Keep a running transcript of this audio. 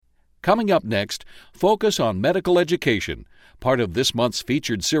Coming up next, Focus on Medical Education, part of this month's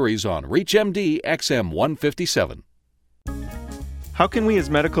featured series on ReachMD XM 157. How can we as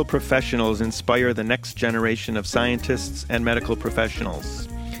medical professionals inspire the next generation of scientists and medical professionals?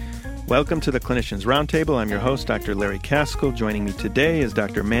 Welcome to the Clinicians Roundtable. I'm your host, Dr. Larry Caskell. Joining me today is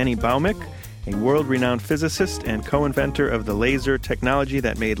Dr. Manny Baumick, a world-renowned physicist and co-inventor of the laser technology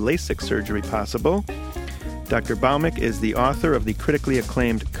that made LASIK surgery possible. Dr. Baumick is the author of the critically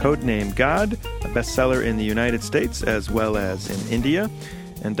acclaimed Codename God, a bestseller in the United States as well as in India.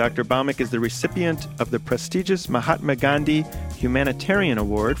 And Dr. Baumick is the recipient of the prestigious Mahatma Gandhi Humanitarian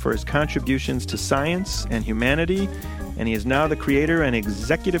Award for his contributions to science and humanity, and he is now the creator and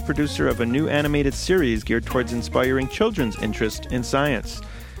executive producer of a new animated series geared towards inspiring children's interest in science.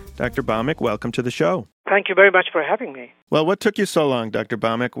 Dr. Baumick, welcome to the show. Thank you very much for having me. Well, what took you so long, Dr.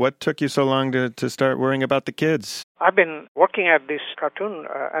 Baumick? What took you so long to start worrying about the kids? I've been working at this cartoon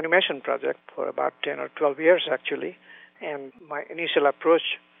animation project for about 10 or 12 years, actually. And my initial approach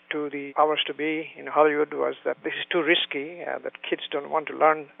to the powers to be in Hollywood was that this is too risky, that kids don't want to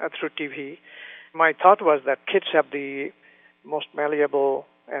learn through TV. My thought was that kids have the most malleable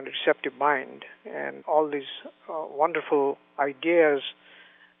and receptive mind, and all these wonderful ideas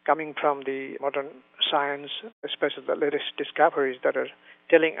coming from the modern science, especially the latest discoveries that are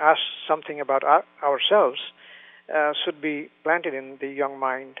telling us something about ourselves, should be planted in the young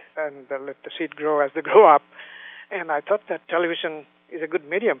mind and let the seed grow as they grow up. And I thought that television is a good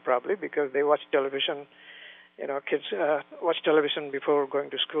medium probably because they watch television. Kids watch television before going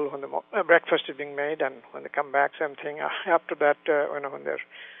to school when the breakfast is being made, and when they come back, same thing. After that, when their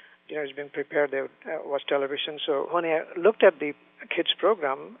dinner is being prepared, they would watch television. So when I looked at the kids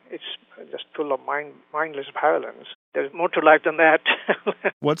program, it's just full of mindless violence. There's more to life than that.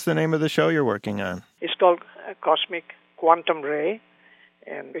 What's the name of the show you're working on? It's called Cosmic Quantum Ray,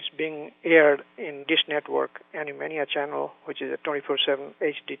 and it's being aired in Dish Network Animania channel, which is a 24/7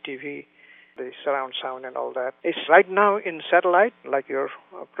 HD TV, the surround sound and all that. It's right now in satellite, like your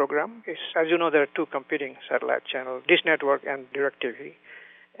program. As you know, there are two competing satellite channels, Dish Network and DirecTV,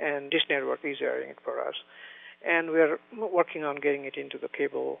 and Dish Network is airing it for us. And we're working on getting it into the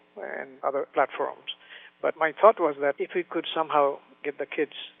cable and other platforms. But my thought was that if we could somehow get the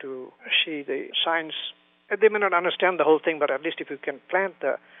kids to see the science, they may not understand the whole thing, but at least if we can plant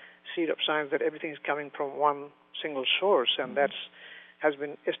the seed of science that everything is coming from one single source, and that has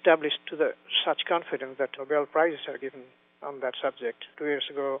been established to such confidence that Nobel Prizes are given on that subject. 2 years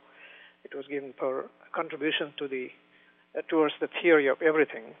ago, it was given for contribution to towards the theory of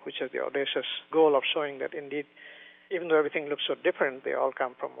everything, which has the audacious goal of showing that indeed, even though everything looks so different, they all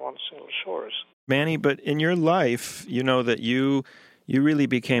come from one single source. Manny, but in your life, you know that you really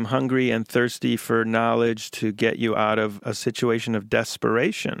became hungry and thirsty for knowledge to get you out of a situation of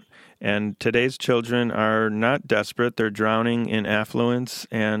desperation. And today's children are not desperate. They're drowning in affluence,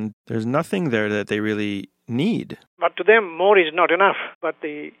 and there's nothing there that they really need. But to them, more is not enough. But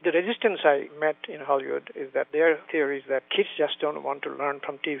the resistance I met in Hollywood is that their theory is that kids just don't want to learn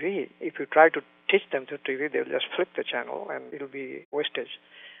from TV. If you try to teach them through TV, they'll just flip the channel, and it'll be wastage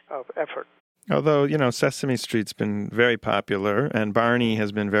of effort. Although, Sesame Street's been very popular, and Barney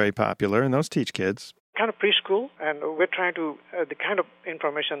has been very popular, and those teach kids. Kind of preschool, and we're trying to, the kind of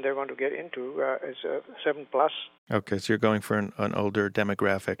information they want to get into is 7+. Okay, so you're going for an older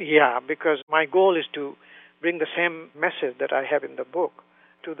demographic. Yeah, because my goal is to bring the same message that I have in the book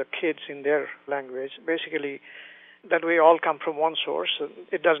to the kids in their language. Basically, that we all come from one source.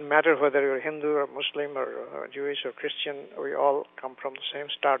 It doesn't matter whether you're Hindu or Muslim or Jewish or Christian. We all come from the same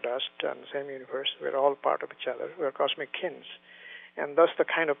stardust and the same universe. We're all part of each other. We're cosmic kins. And thus the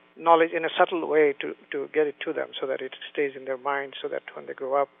kind of knowledge in a subtle way to get it to them so that it stays in their mind, so that when they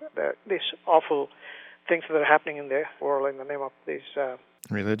grow up, these awful things that are happening in the world in the name of these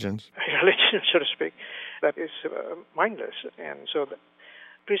religions, so to speak, that is mindless. And so the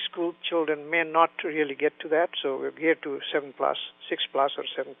preschool children may not really get to that, so we're geared to 7+, 6+ or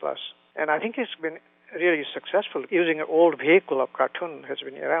 7+. And I think it's been really successful. Using an old vehicle of cartoon has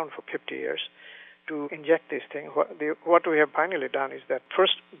been around for 50 years to inject this thing. What we have finally done is that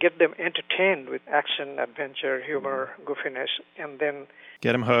first get them entertained with action, adventure, humor, goofiness, and then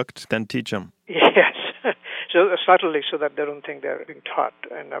get them hooked, then teach them. Yes. So subtly, so that they don't think they're being taught.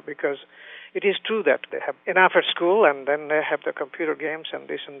 And because it is true that they have enough at school, and then they have the computer games and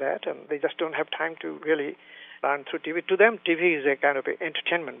this and that, and they just don't have time to really learn through TV. To them, TV is a kind of an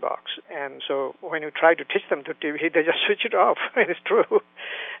entertainment box. And so when you try to teach them through TV, they just switch it off. It's true.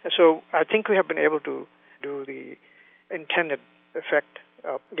 And so I think we have been able to do the intended effect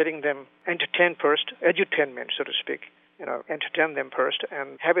of getting them entertained first, edutainment, so to speak, entertain them first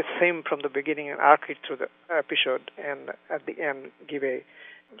and have a theme from the beginning and arc it through the episode, and at the end give a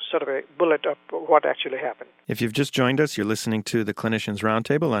sort of a bullet of what actually happened. If you've just joined us, you're listening to the Clinicians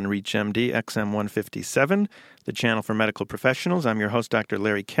Roundtable on ReachMD XM 157, the channel for medical professionals. I'm your host, Dr.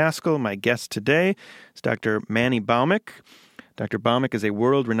 Larry Kaskel. My guest today is Dr. Manny Baumick. Dr. Baumick is a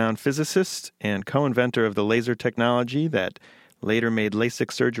world-renowned physicist and co-inventor of the laser technology that later made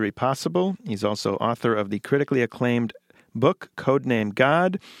LASIK surgery possible. He's also author of the critically acclaimed book, Codename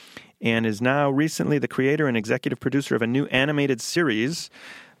God, and is now recently the creator and executive producer of a new animated series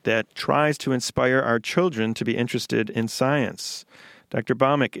that tries to inspire our children to be interested in science. Dr.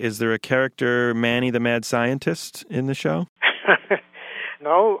 Baumick, is there a character, Manny the Mad Scientist, in the show?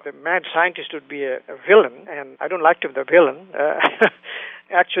 No, the mad scientist would be a villain, and I don't like to be the villain.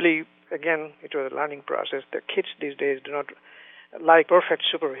 Actually, again, it was a learning process. The kids these days do not like perfect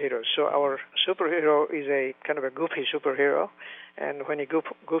superheroes. So our superhero is a kind of a goofy superhero, and when he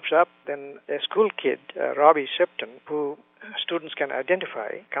goofs up, then a school kid, Robbie Shipton, who students can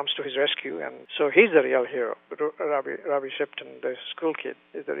identify, comes to his rescue, and so he's the real hero. Robbie Shipton, the school kid,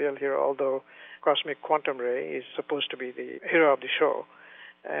 is the real hero, although Cosmic Quantum Ray is supposed to be the hero of the show.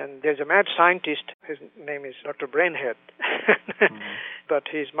 And there's a mad scientist, his name is Dr. Brainhead, but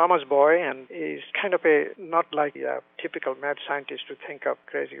he's mama's boy, and he's kind of not like a typical mad scientist to think of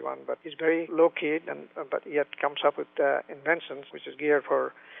crazy one, but he's very low-key, but yet comes up with inventions which is geared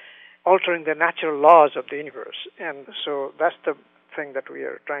for altering the natural laws of the universe. And so that's the thing that we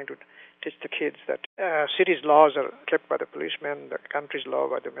are trying to teach the kids, that cities' laws are kept by the policemen, the country's law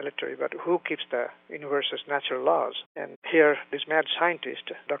by the military, but who keeps the universe's natural laws? And here, this mad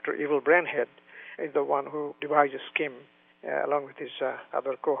scientist, Dr. Evil Brainhead, is the one who devised a scheme, along with his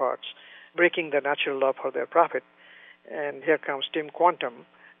other cohorts, breaking the natural law for their profit. And here comes Team Quantum,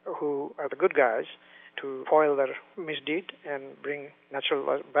 who are the good guys, to foil their misdeed and bring natural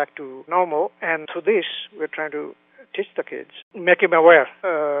law back to normal. And through this, we're trying to teach the kids, make them aware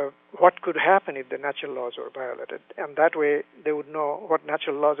what could happen if the natural laws were violated. And that way, they would know what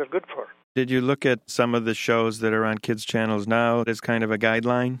natural laws are good for. Did you look at some of the shows that are on kids' channels now as kind of a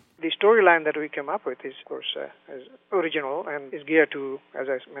guideline? The storyline that we came up with is, of course, is original and is geared to, as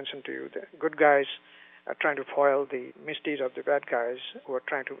I mentioned to you, the good guys are trying to foil the misdeeds of the bad guys who are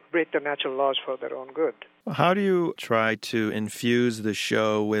trying to break the natural laws for their own good. How do you try to infuse the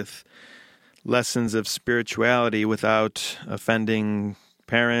show with lessons of spirituality without offending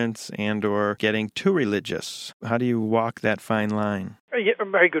parents and or getting too religious? How do you walk that fine line? Yeah, a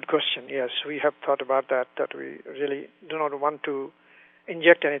very good question. Yes, we have thought about that we really do not want to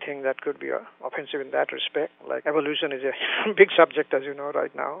inject anything that could be offensive in that respect. Like evolution is a big subject, as you know,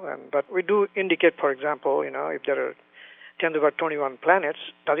 right now. But we do indicate, for example, if there are 10 to the 21 planets,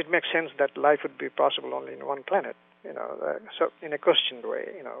 does it make sense that life would be possible only in one planet? So in a questioned way,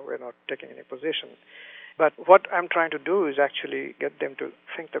 we're not taking any position. But what I'm trying to do is actually get them to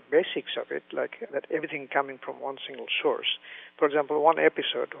think the basics of it, like that everything coming from one single source. For example, one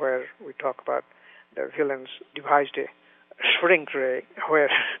episode where we talk about the villains devised a shrink ray where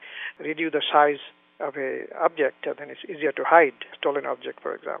reduce the size of a object, and then it's easier to hide a stolen object,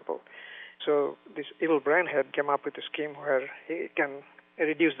 for example. So this evil Brainhead came up with a scheme where he can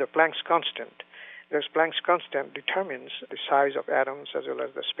reduce the Planck's constant. This Planck's constant determines the size of atoms as well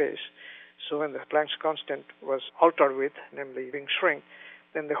as the space. So when the Planck's constant was altered with, namely being shrink,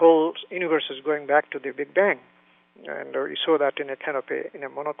 then the whole universe is going back to the Big Bang. And we saw that in a kind of in a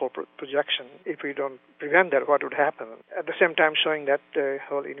monocle projection. If we don't prevent that, what would happen? At the same time, showing that the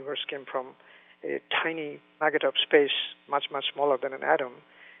whole universe came from a tiny nugget of space, much, much smaller than an atom,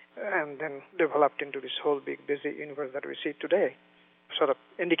 and then developed into this whole big, busy universe that we see today, sort of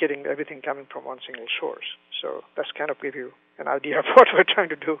indicating everything coming from one single source. So that's kind of give you an idea of what we're trying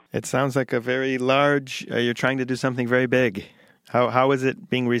to do. It sounds like a very large, you're trying to do something very big. How is it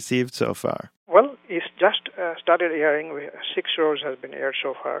being received so far? Well, it's just started airing. 6 shows has been aired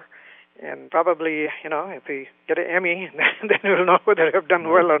so far. And probably, if we get an Emmy, then we'll know whether we have done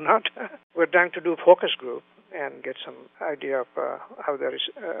well or not. We're trying to do focus group and get some idea of how they're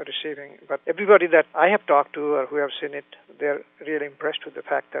receiving. But everybody that I have talked to or who have seen it, they're really impressed with the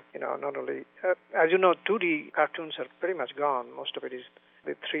fact that, not only, as you know, 2D cartoons are pretty much gone. Most of it is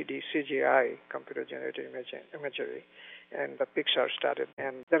the 3D CGI, computer-generated imagery, and the Pixar started.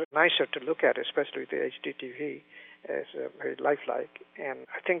 And they're nicer to look at, especially with the HD TV. It's very lifelike, and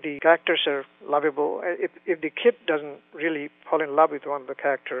I think the characters are lovable. If the kid doesn't really fall in love with one of the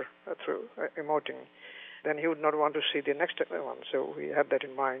character through emoting, then he would not want to see the next one. So we have that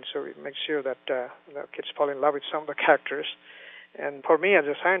in mind. So we make sure that the kids fall in love with some of the characters. And for me as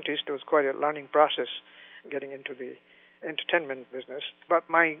a scientist, it was quite a learning process getting into the entertainment business. But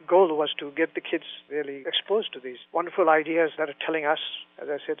my goal was to get the kids really exposed to these wonderful ideas that are telling us, as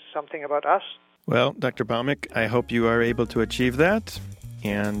I said, something about us. Well, Dr. Baumick, I hope you are able to achieve that,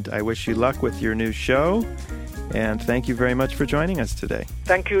 and I wish you luck with your new show, and thank you very much for joining us today.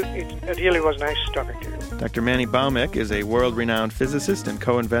 Thank you. It really was nice talking to you. Dr. Manny Baumick is a world-renowned physicist and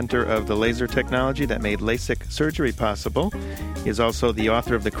co-inventor of the laser technology that made LASIK surgery possible. He is also the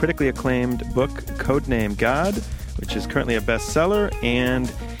author of the critically acclaimed book Codename God, which is currently a bestseller,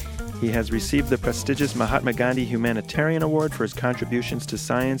 and he has received the prestigious Mahatma Gandhi Humanitarian Award for his contributions to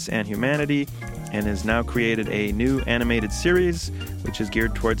science and humanity, and has now created a new animated series which is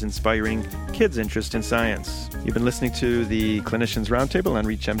geared towards inspiring kids' interest in science. You've been listening to the Clinicians Roundtable on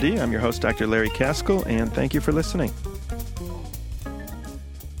ReachMD. I'm your host, Dr. Larry Kaskel, and thank you for listening.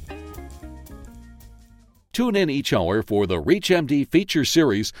 Tune in each hour for the ReachMD feature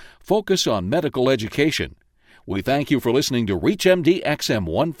series, Focus on Medical Education. We thank you for listening to ReachMD XM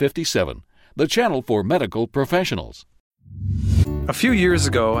 157, the channel for medical professionals. A few years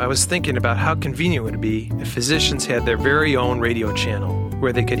ago, I was thinking about how convenient it would be if physicians had their very own radio channel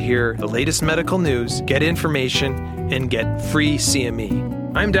where they could hear the latest medical news, get information, and get free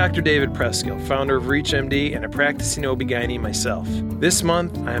CME. I'm Dr. David Preskill, founder of ReachMD and a practicing OB-GYN myself. This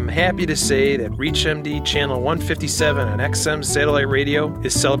month, I'm happy to say that ReachMD Channel 157 on XM Satellite Radio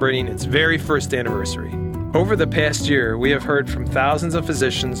is celebrating its very first anniversary. Over the past year, we have heard from thousands of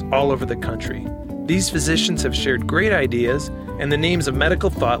physicians all over the country. These physicians have shared great ideas and the names of medical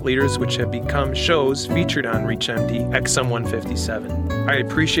thought leaders which have become shows featured on ReachMD XM 157. I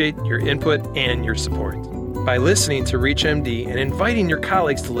appreciate your input and your support. By listening to ReachMD and inviting your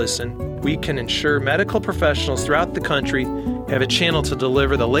colleagues to listen, we can ensure medical professionals throughout the country have a channel to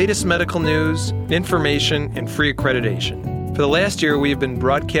deliver the latest medical news, information, and free accreditation. For the last year, we have been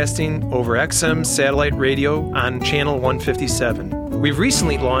broadcasting over XM Satellite Radio on Channel 157. We've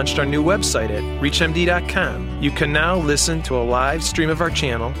recently launched our new website at ReachMD.com. You can now listen to a live stream of our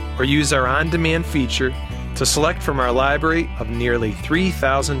channel or use our on-demand feature to select from our library of nearly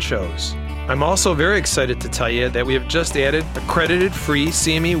 3,000 shows. I'm also very excited to tell you that we have just added accredited free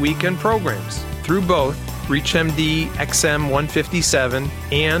CME weekend programs through both ReachMD XM 157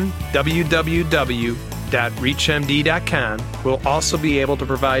 and www.reachmd.com. We'll also be able to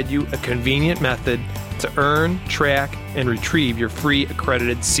provide you a convenient method to earn, track, and retrieve your free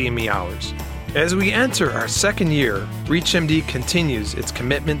accredited CME hours. As we enter our second year, ReachMD continues its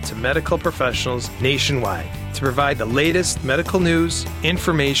commitment to medical professionals nationwide to provide the latest medical news,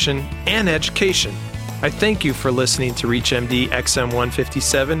 information, and education. I thank you for listening to ReachMD XM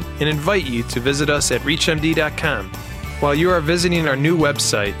 157 and invite you to visit us at reachmd.com. While you are visiting our new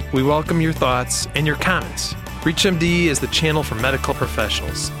website, we welcome your thoughts and your comments. ReachMD is the channel for medical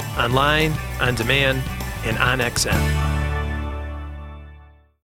professionals, online, on demand, and on XM.